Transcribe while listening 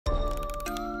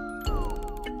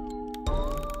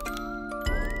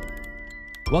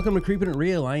Welcome to Creepin' It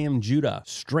Real. I am Judah,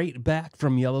 straight back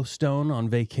from Yellowstone on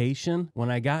vacation.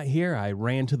 When I got here, I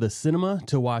ran to the cinema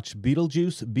to watch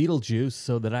Beetlejuice Beetlejuice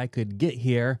so that I could get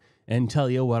here and tell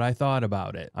you what I thought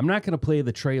about it. I'm not going to play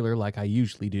the trailer like I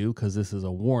usually do because this is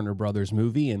a Warner Brothers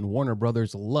movie, and Warner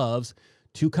Brothers loves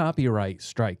to copyright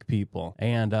strike people.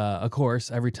 And of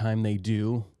course, every time they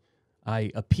do,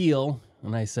 I appeal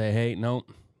and I say, hey, no,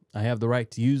 I have the right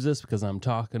to use this because I'm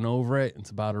talking over it.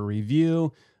 It's about a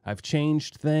review. I've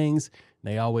changed things.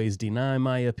 They always deny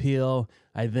my appeal.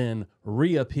 I then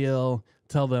reappeal,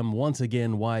 tell them once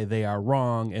again why they are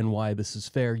wrong and why this is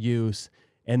fair use.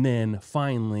 And then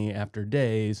finally, after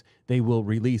days, they will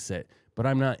release it. But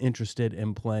I'm not interested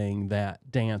in playing that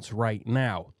dance right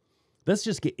now. Let's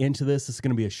just get into this. This is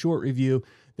going to be a short review.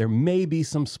 There may be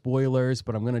some spoilers,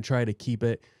 but I'm going to try to keep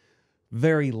it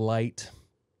very light.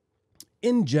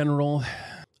 In general,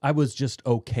 I was just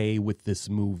okay with this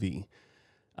movie.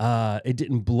 It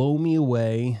didn't blow me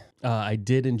away. I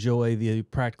did enjoy the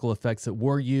practical effects that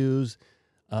were used.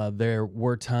 There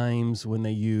were times when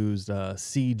they used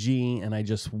CG, and I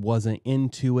just wasn't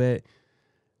into it.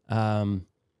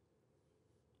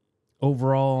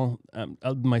 Overall,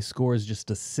 my score is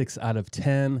just a 6 out of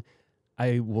 10.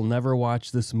 I will never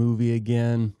watch this movie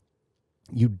again.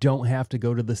 You don't have to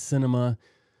go to the cinema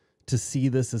to see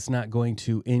this. It's not going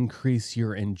to increase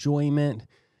your enjoyment.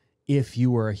 If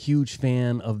you were a huge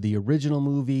fan of the original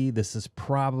movie, this is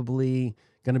probably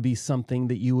going to be something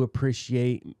that you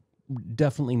appreciate.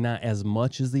 Definitely not as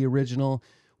much as the original.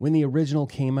 When the original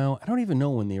came out, I don't even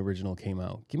know when the original came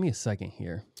out. Give me a second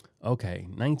here. Okay,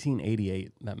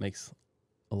 1988. That makes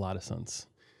a lot of sense.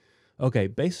 Okay,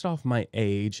 based off my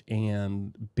age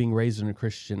and being raised in a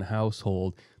Christian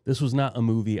household, this was not a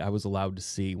movie I was allowed to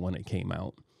see when it came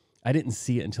out. I didn't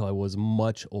see it until I was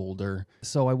much older,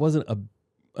 so I wasn't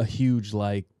a huge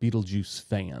like Beetlejuice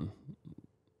fan.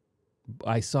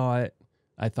 I saw it.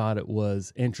 I thought it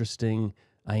was interesting.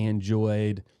 I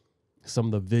enjoyed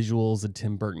some of the visuals that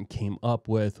Tim Burton came up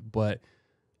with, but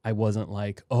I wasn't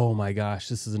like, oh my gosh,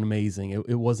 this is an amazing.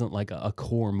 It wasn't like a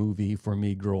core movie for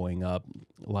me growing up,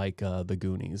 like The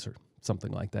Goonies or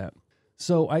something like that.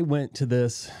 So I went to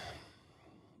this,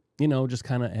 just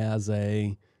kind of as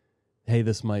a, hey,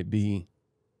 this might be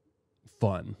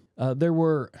fun. There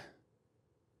were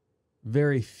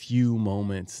very few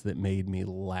moments that made me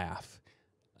laugh.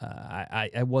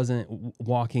 I wasn't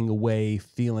walking away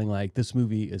feeling like this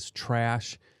movie is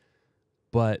trash,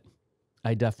 but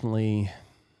I definitely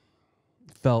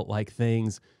felt like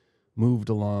things moved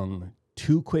along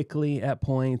too quickly at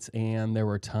points, and there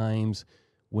were times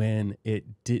when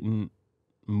it didn't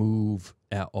move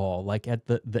at all. Like at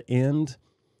the end,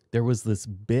 there was this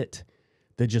bit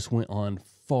that just went on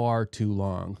far too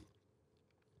long.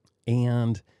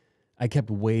 And I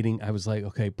kept waiting. I was like,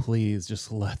 okay, please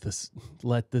just let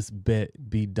this bit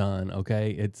be done.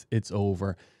 Okay. It's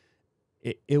over.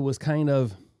 It was kind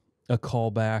of a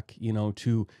callback,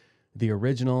 to the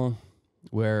original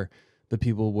where the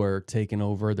people were taking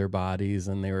over their bodies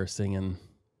and they were singing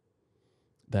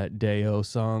that Day-O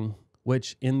song,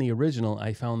 which in the original,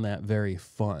 I found that very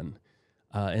fun.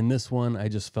 In this one, I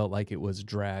just felt like it was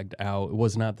dragged out. It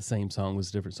was not the same song. It was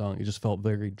a different song. It just felt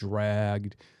very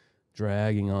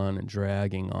dragging on and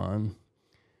dragging on.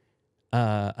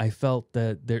 I felt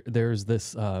that there's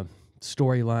this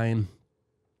storyline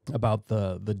about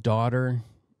the daughter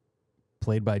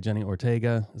played by Jenny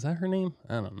Ortega. Is that her name?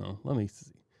 I don't know. Let me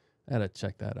see. I gotta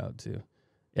check that out too.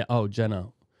 Yeah. Oh,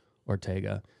 Jenna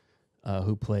Ortega,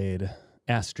 who played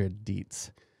Astrid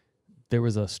Dietz. There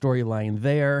was a storyline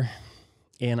there,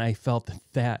 and I felt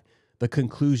that the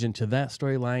conclusion to that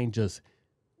storyline just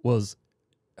was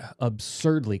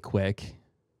absurdly quick.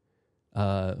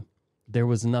 There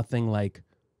was nothing like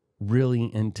really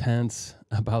intense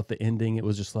about the ending. It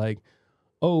was just like,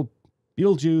 oh,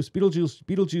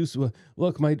 Beetlejuice.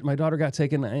 Look, my daughter got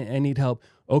taken. I need help.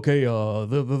 Okay,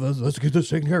 let's get this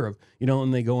taken care of.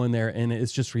 And they go in there, and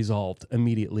it's just resolved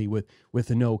immediately with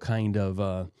no kind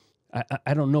of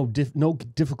I don't know, no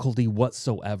difficulty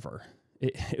whatsoever.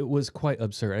 It was quite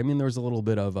absurd. I mean, there was a little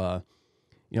bit of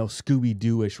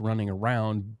Scooby-Doo-ish running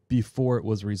around before it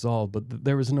was resolved, but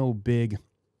there was no big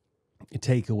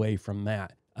takeaway from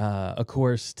that. Of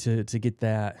course, to get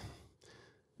that,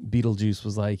 Beetlejuice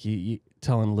was like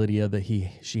telling Lydia that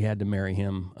she had to marry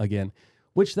him again,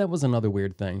 which that was another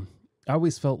weird thing. I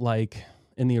always felt like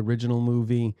in the original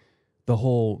movie, the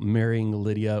whole marrying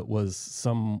Lydia was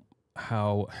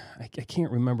somehow, I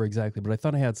can't remember exactly, but I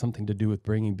thought it had something to do with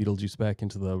bringing Beetlejuice back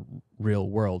into the real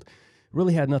world. It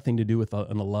really had nothing to do with a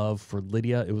love for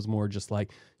Lydia. It was more just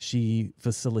like she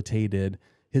facilitated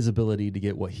his ability to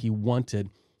get what he wanted.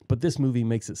 But this movie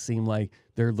makes it seem like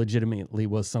there legitimately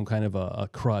was some kind of a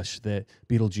crush that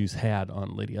Beetlejuice had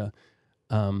on Lydia,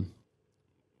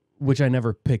 which I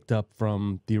never picked up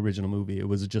from the original movie. It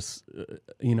was just,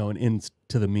 an ends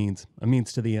to the means, a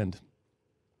means to the end.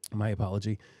 My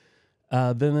apology.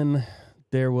 Then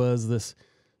there was this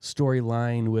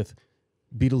storyline with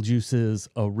Beetlejuice's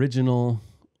original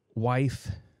wife,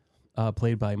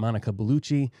 played by Monica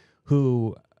Bellucci,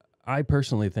 who I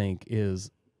personally think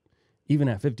is, even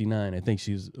at 59, I think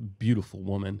she's a beautiful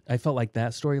woman. I felt like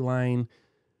that storyline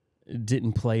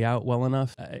didn't play out well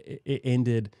enough. It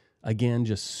ended, again,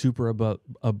 just super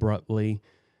abruptly.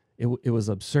 It was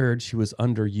absurd. She was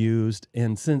underused.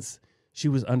 And since she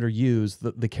was underused,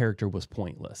 the character was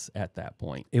pointless at that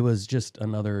point. It was just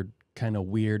another kind of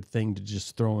weird thing to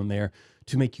just throw in there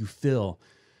to make you feel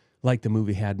like the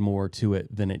movie had more to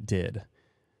it than it did.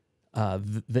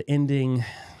 The ending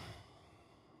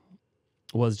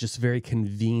was just very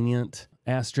convenient.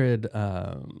 Astrid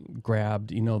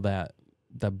grabbed,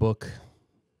 that book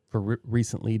for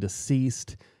recently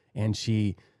deceased, and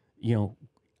she,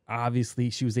 obviously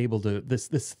she was able to,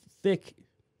 this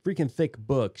freaking thick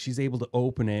book, she's able to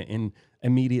open it and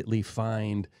immediately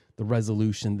find the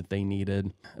resolution that they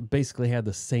needed. Basically had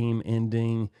the same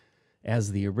ending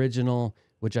as the original,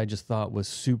 which I just thought was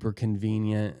super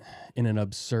convenient in an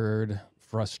absurd,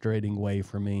 frustrating way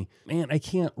for me. Man, I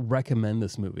can't recommend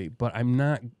this movie, but I'm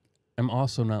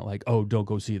also not like, oh, don't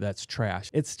go see it, that's trash.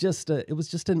 It was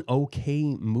just an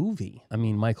okay movie. I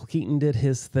mean, Michael Keaton did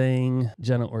his thing.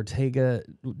 Jenna Ortega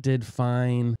did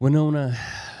fine. Winona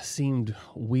seemed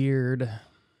weird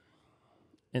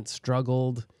and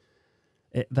struggled.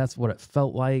 That's what it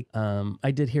felt like.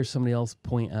 I did hear somebody else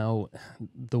point out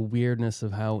the weirdness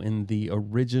of how in the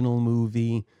original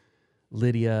movie,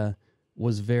 Lydia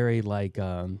was very like,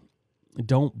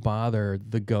 don't bother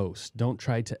the ghost. Don't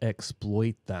try to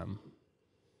exploit them.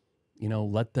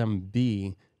 Let them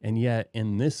be. And yet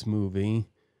in this movie,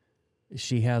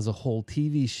 she has a whole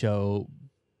TV show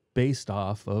based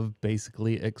off of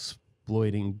basically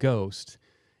exploiting ghosts,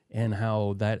 and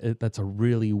how that's a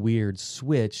really weird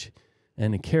switch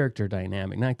and a character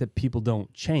dynamic. Not that people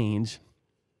don't change.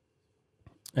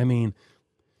 I mean,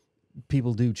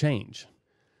 people do change,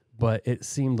 but it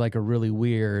seemed like a really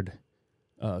weird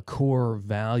core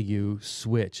value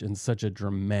switch in such a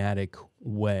dramatic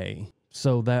way.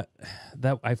 So that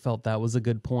I felt that was a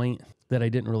good point that I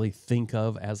didn't really think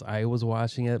of as I was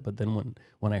watching it. But then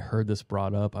when I heard this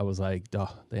brought up, I was like,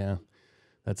 oh, yeah,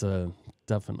 that's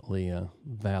definitely a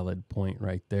valid point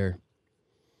right there.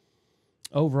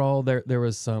 Overall, there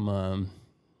was some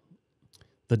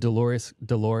the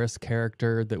Dolores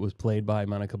character that was played by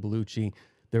Monica Bellucci.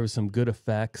 There was some good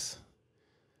effects.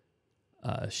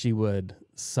 She would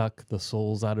suck the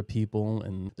souls out of people,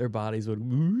 and their bodies would,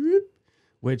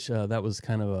 which that was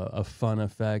kind of a fun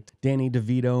effect. Danny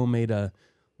DeVito made a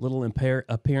little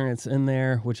appearance in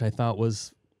there, which I thought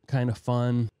was kind of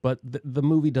fun. But the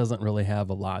movie doesn't really have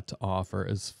a lot to offer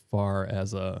as far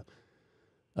as a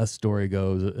story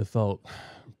goes. It felt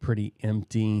pretty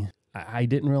empty. I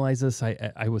didn't realize this.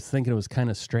 I was thinking it was kind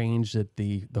of strange that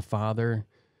the father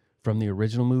from the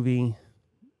original movie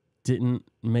didn't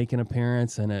make an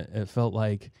appearance, and it felt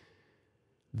like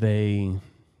they,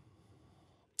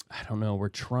 I don't know, were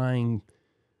trying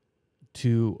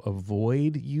to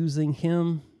avoid using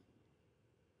him.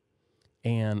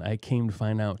 And I came to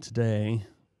find out today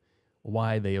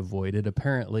why they avoided.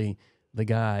 Apparently, the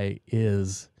guy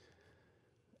is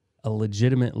a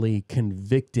legitimately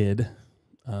convicted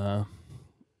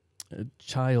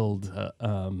child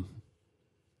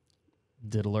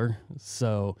diddler.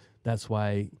 So that's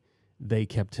why they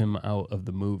kept him out of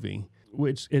the movie,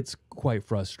 which it's quite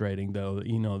frustrating, though.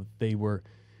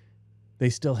 They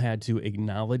still had to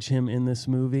acknowledge him in this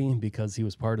movie because he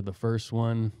was part of the first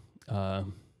one.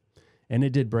 And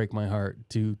it did break my heart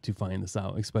to find this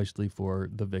out, especially for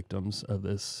the victims of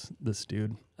this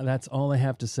dude. That's all I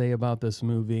have to say about this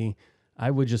movie.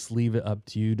 I would just leave it up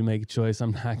to you to make a choice.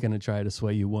 I'm not going to try to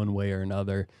sway you one way or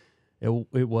another. It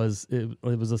was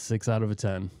a 6 out of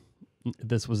 10.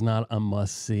 This was not a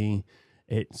must-see.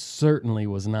 It certainly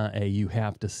was not a you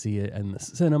have to see it in the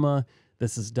cinema.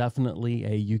 This is definitely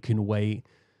a you can wait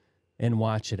and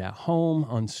watch it at home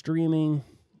on streaming.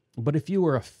 But if you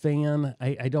were a fan,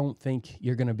 I don't think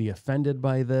you're going to be offended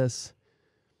by this.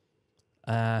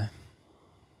 That's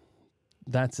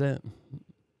it.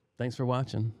 Thanks for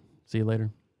watching. See you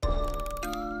later.